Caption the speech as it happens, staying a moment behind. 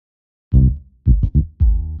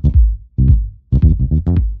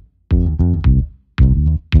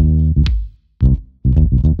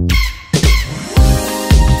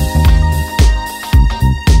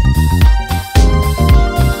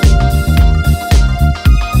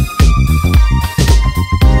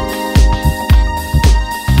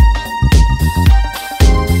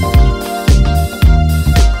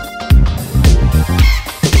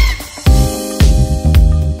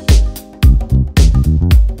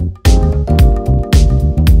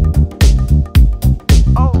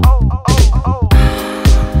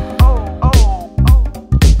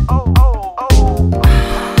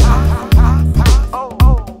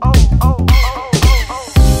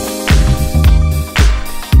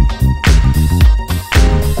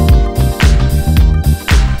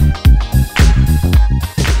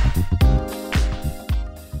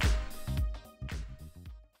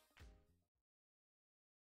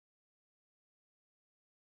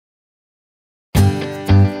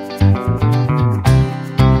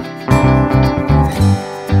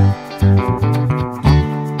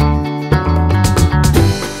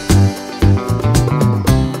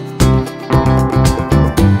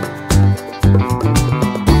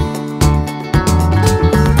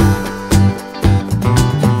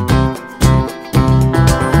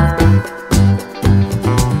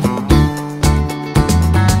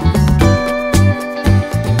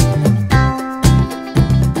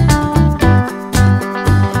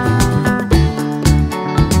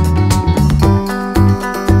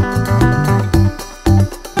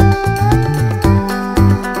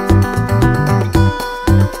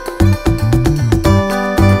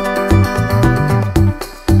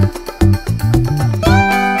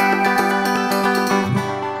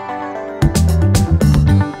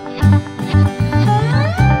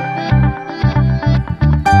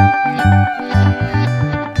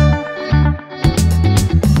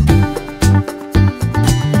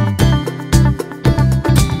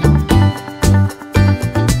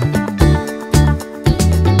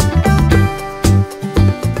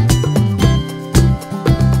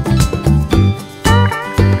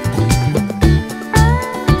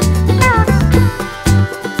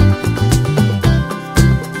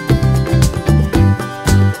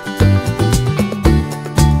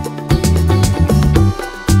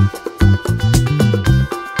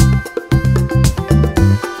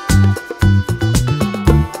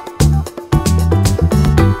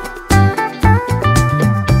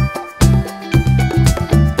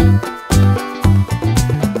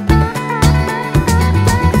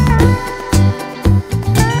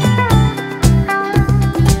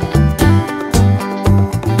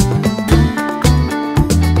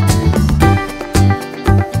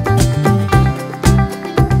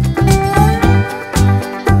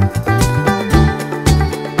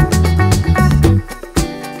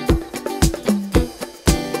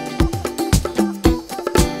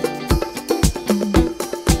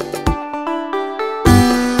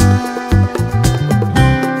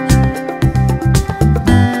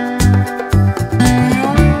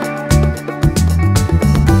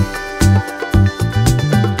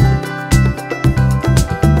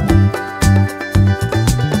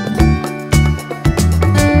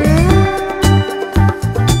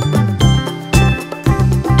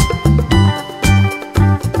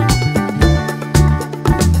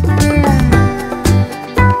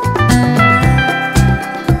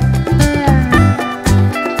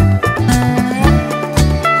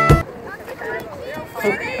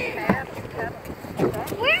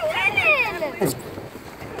Wait,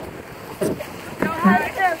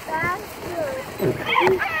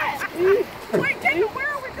 Jacob, where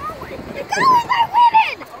are we going? We're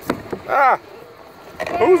winning! Ah!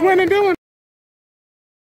 Who's winning doing?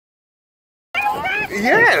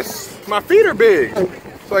 Yes! My feet are big.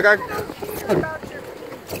 It's like I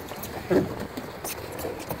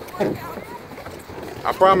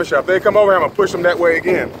promise you, if they come over here, I'm gonna push them that way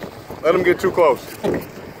again. Let them get too close.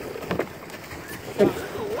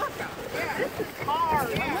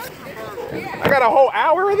 I got a whole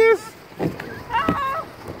hour of this?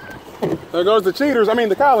 There goes the cheaters, I mean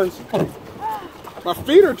the Collins. My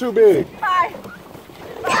feet are too big. Bye.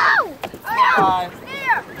 No! Bye.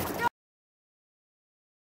 Here!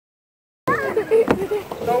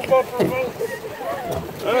 No vote for vote.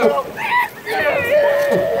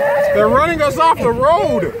 They're running us off the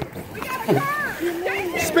road.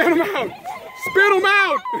 Spit them out. Spit them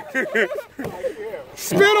out.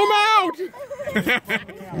 Spit them out.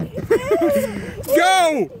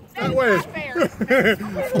 Go. That way.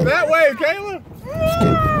 That way, Kayla.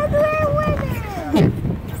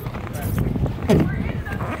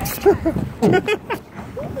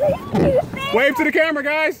 Wave to the camera,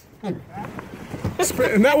 guys.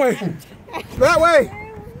 Spit that way. That way.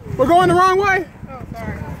 We're going the wrong way. Oh,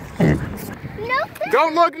 sorry.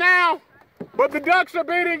 Don't look now. But the ducks are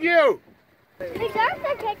beating you. The ducks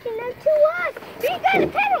are catching them to us. We gotta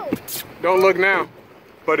pedal. Don't look now.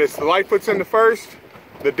 But it's the Lightfoot's in the first,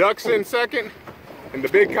 the ducks in second, and the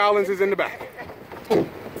big Collins is in the back. Can we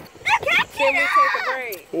take a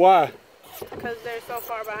break? Why? Because they're so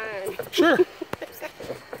far behind. Sure.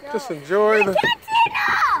 Just enjoy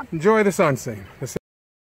the sunset.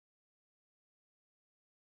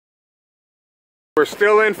 We're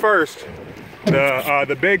still in first.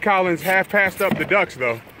 The big Collins half passed up the ducks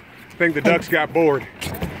though. I think the ducks got bored.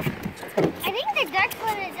 I think the ducks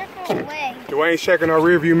went a different way. Dwayne's checking our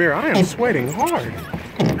rear view mirror. I am sweating hard.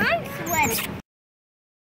 I'm sweating.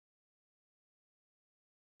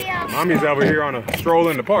 Mommy's over here on a stroll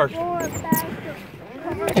in the park.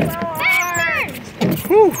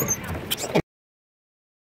 Whew.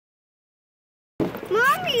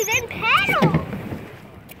 Mommy, then pedal.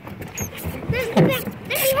 Then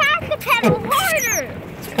we have to pedal harder.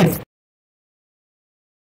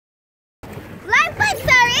 Lightfoots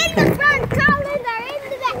are in the front, Collins are in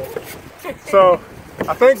the back. So,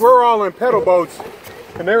 I think we're all in pedal boats,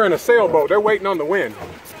 and they're in a sailboat. They're waiting on the wind.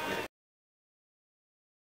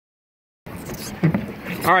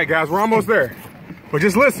 All right, guys, we're almost there. But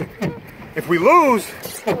just listen. If we lose,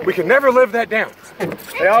 we can never live that down.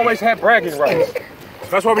 They always have bragging rights.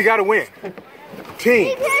 That's why we got to win.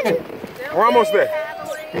 Team. We're almost there.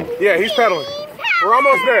 Yeah, he's pedaling. We're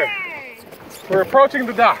almost there. We're approaching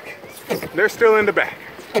the dock. They're still in the back.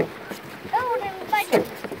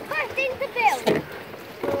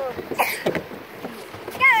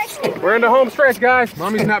 We're in the home stretch, guys.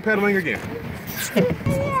 Mommy's not pedaling again.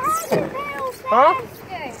 Huh?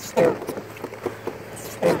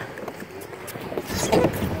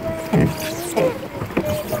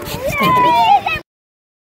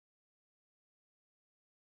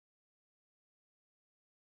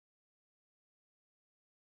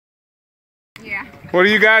 Yeah. What do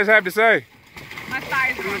you guys have to say? My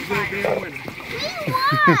thighs are on fire.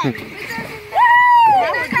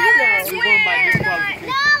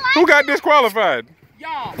 Who got disqualified?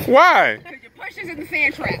 Y'all. Why? Your pushes in the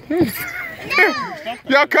sand trap.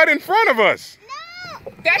 Y'all cut in front of us.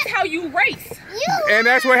 No. That's how you race. And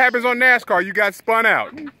that's what happens on NASCAR. You got spun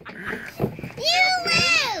out. You